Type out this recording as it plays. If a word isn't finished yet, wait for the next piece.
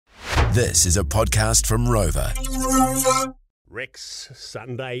This is a podcast from Rover. Rex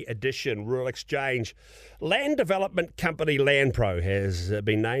Sunday edition, Rural Exchange. Land development company LandPro has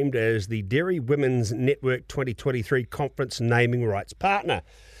been named as the Dairy Women's Network 2023 Conference Naming Rights Partner.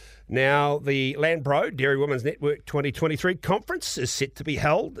 Now, the LandPro Dairy Women's Network 2023 Conference is set to be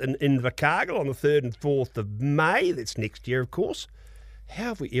held in Invercargill on the 3rd and 4th of May. That's next year, of course. How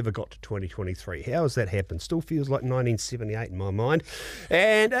have we ever got to 2023? How has that happened? Still feels like 1978 in my mind.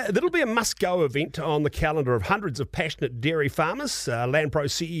 And there'll be a must-go event on the calendar of hundreds of passionate dairy farmers. LandPro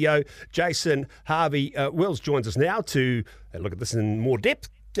CEO Jason Harvey-Wills joins us now to look at this in more depth.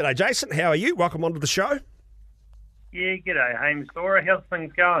 G'day, Jason. How are you? Welcome onto the show. Yeah, g'day, Hamish. Laura, how's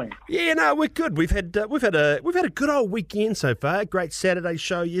things going? Yeah, no, we're good. We've had a good old weekend so far. Great Saturday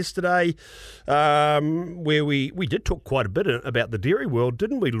show yesterday, where we did talk quite a bit about the dairy world,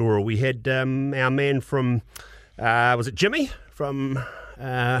 didn't we, Laura? We had our man from was it Jimmy from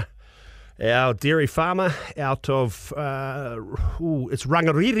our dairy farmer out of it's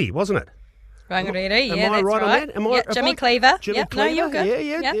Rangariri, wasn't it? Rangariri, yeah, Am I that's right on right. that? Am I, Jimmy Cleaver. Jimmy Cleaver. No, you're good.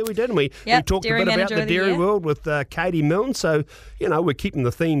 Yeah, we did. And we talked a bit about the dairy world with Katie Milne. So, we're keeping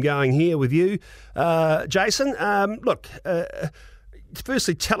the theme going here with you. Jason,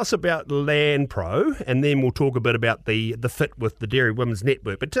 firstly, tell us about LandPro, and then we'll talk a bit about the fit with the Dairy Women's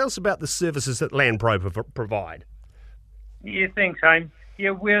Network. But tell us about the services that LandPro provide. Yeah, thanks, Hamish.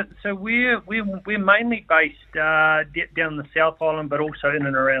 Yeah, we're mainly based down the South Island, but also in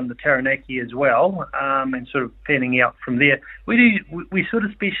and around the Taranaki as well, and sort of panning out from there. We sort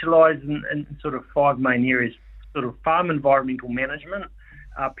of specialise in sort of five main areas: sort of farm environmental management,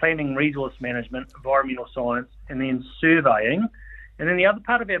 planning resource management, environmental science, and then surveying. And then the other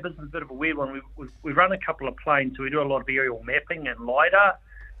part of our business is a bit of a weird one. We run a couple of planes, so we do a lot of aerial mapping and LiDAR.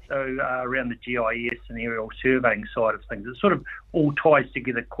 So around the GIS and aerial surveying side of things, it sort of all ties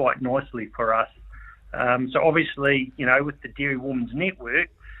together quite nicely for us. So obviously, with the Dairy Women's Network,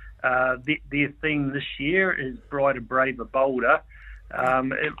 their theme this year is Brighter, Braver, Bolder.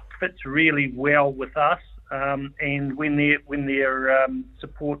 It fits really well with us. And when their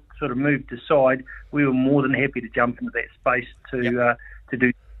support sort of moved aside, we were more than happy to jump into that space to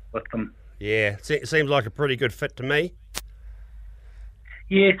do with them. Yeah, it seems like a pretty good fit to me.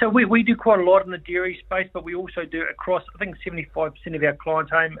 Yeah, so we do quite a lot in the dairy space, but we also do across, I think 75% of our clients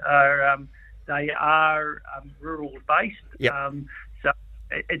home are rural based. Yep. So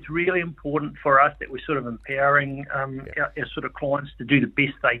it's really important for us that we're sort of empowering our sort of clients to do the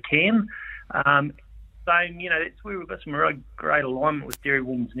best they can. That's where we've got some really great alignment with Dairy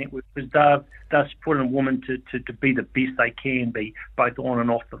Women's Network, because they're supporting a woman to be the best they can be, both on and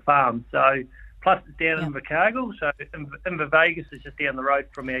off the farm. So, plus it's down in Invercargill, so Inver-Vegas is just down the road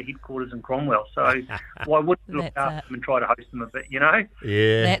from our headquarters in Cromwell. So why wouldn't we look after them and try to host them a bit,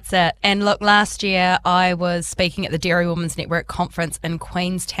 Yeah. That's it. And look, last year I was speaking at the Dairy Women's Network conference in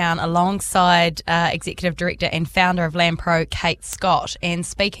Queenstown alongside Executive Director and founder of LandPro, Kate Scott, and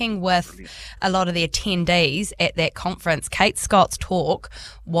speaking with a lot of the attendees at that conference. Kate Scott's talk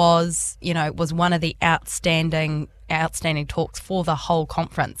was one of the outstanding talks for the whole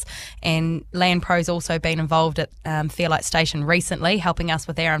conference. And LandPro's also been involved at Fairlight Station recently, helping us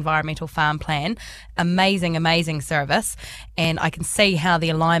with our environmental farm plan. Amazing service. And I can see how the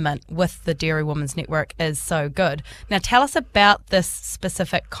alignment with the Dairy Women's Network is so good. Now tell us about this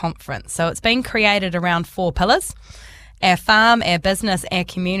specific conference. So it's been created around 4 pillars: our farm, our business, our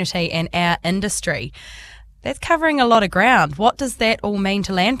community, and our industry. That's covering a lot of ground. What does that all mean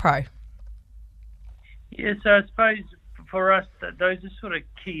to LandPro? Yeah, so I suppose for us, those are sort of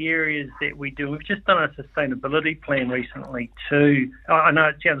key areas that we do. We've just done a sustainability plan recently too. I know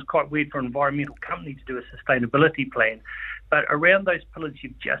it sounds quite weird for an environmental company to do a sustainability plan, but around those pillars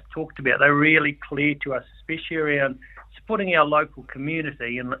you've just talked about, they're really clear to us, especially around supporting our local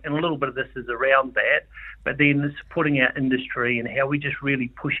community, and a little bit of this is around that, but then supporting our industry and how we just really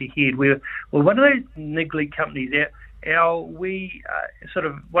push ahead. We're one of those niggly companies out.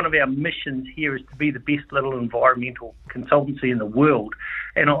 One of our missions here is to be the best little environmental consultancy in the world.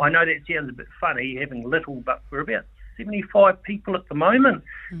 And I know that sounds a bit funny, having little, but we're about 75 people at the moment.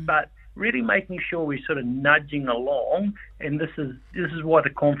 But really making sure we're sort of nudging along, and this is why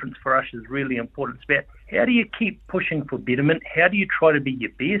the conference for us is really important. It's about how do you keep pushing for betterment? How do you try to be your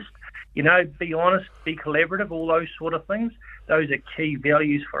best? Be honest, be collaborative, all those sort of things. Those are key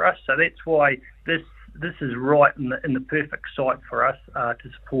values for us. So that's why this is right in the perfect site for us to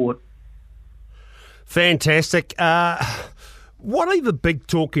support. Fantastic. What are the big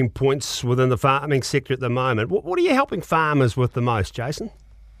talking points within the farming sector at the moment? What are you helping farmers with the most, Jason?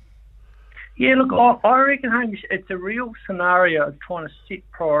 Yeah, look, I reckon, Hamish, it's a real scenario of trying to set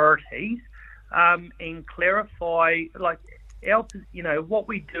priorities and clarify, like, what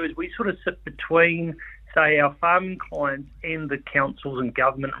we do is we sort of sit between, say, our farming clients and the councils and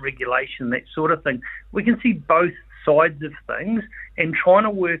government regulation, that sort of thing. We can see both sides of things and trying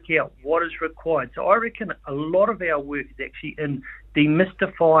to work out what is required. So I reckon a lot of our work is actually in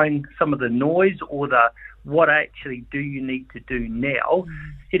demystifying some of the noise or what actually do you need to do now,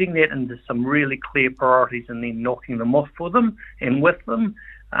 setting that into some really clear priorities and then knocking them off for them and with them.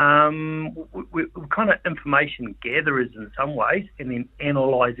 We're kind of information gatherers in some ways, and then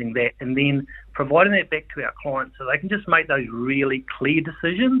analysing that and then providing that back to our clients so they can just make those really clear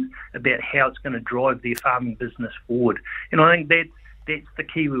decisions about how it's going to drive their farming business forward. And I think that's the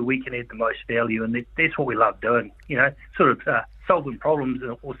key where we can add the most value, and that's what we love doing, sort of solving problems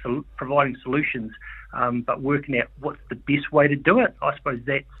or providing solutions, but working out what's the best way to do it. I suppose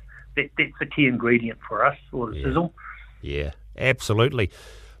that's the key ingredient for us, or the sizzle. Yeah, absolutely.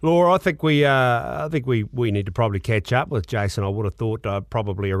 Laura, I think we need to probably catch up with Jason. I would have thought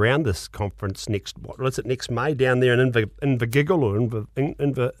probably around this conference next May down there in Invergiggle or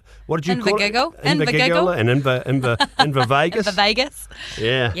what did you call it? Invergiggle and Inver Vegas. Inver Vegas.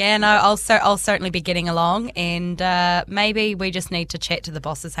 Yeah. Yeah. No, I'll certainly be getting along, and maybe we just need to chat to the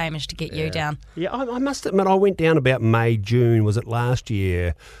bosses, Hamish, to get you down. Yeah, I must admit, I went down about May, June. Was it last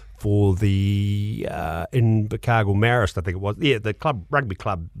year? For the Invercargill Marist, I think it was. Yeah, the rugby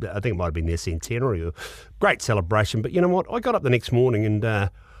club, I think it might have been their centenary. Great celebration. But you know what? I got up the next morning and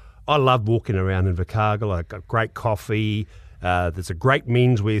I love walking around Invercargill. I got great coffee. There's a great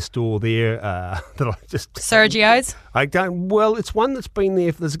menswear store there that I just... Sergio's? It's one that's been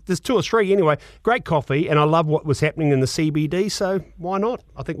there. There's two or three anyway. Great coffee, and I love what was happening in the CBD, so why not?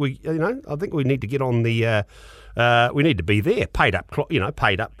 I think we need to get on the... we need to be there, paid up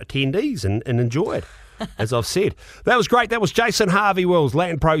attendees and enjoy it, as I've said. That was great. That was Jason Harvey-Wills,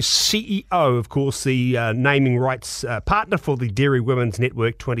 LandPro CEO, of course, the naming rights partner for the Dairy Women's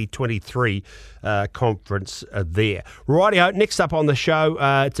Network 2023 conference there. Rightio, next up on the show,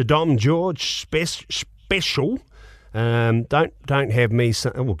 it's a Dom George special. Don't have me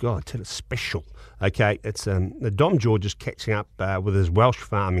say, oh God, tell it special. Okay, it's the Dom George is catching up with his Welsh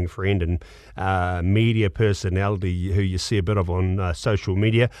farming friend and media personality who you see a bit of on social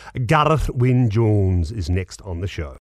media. Gareth Wyn Jones is next on the show.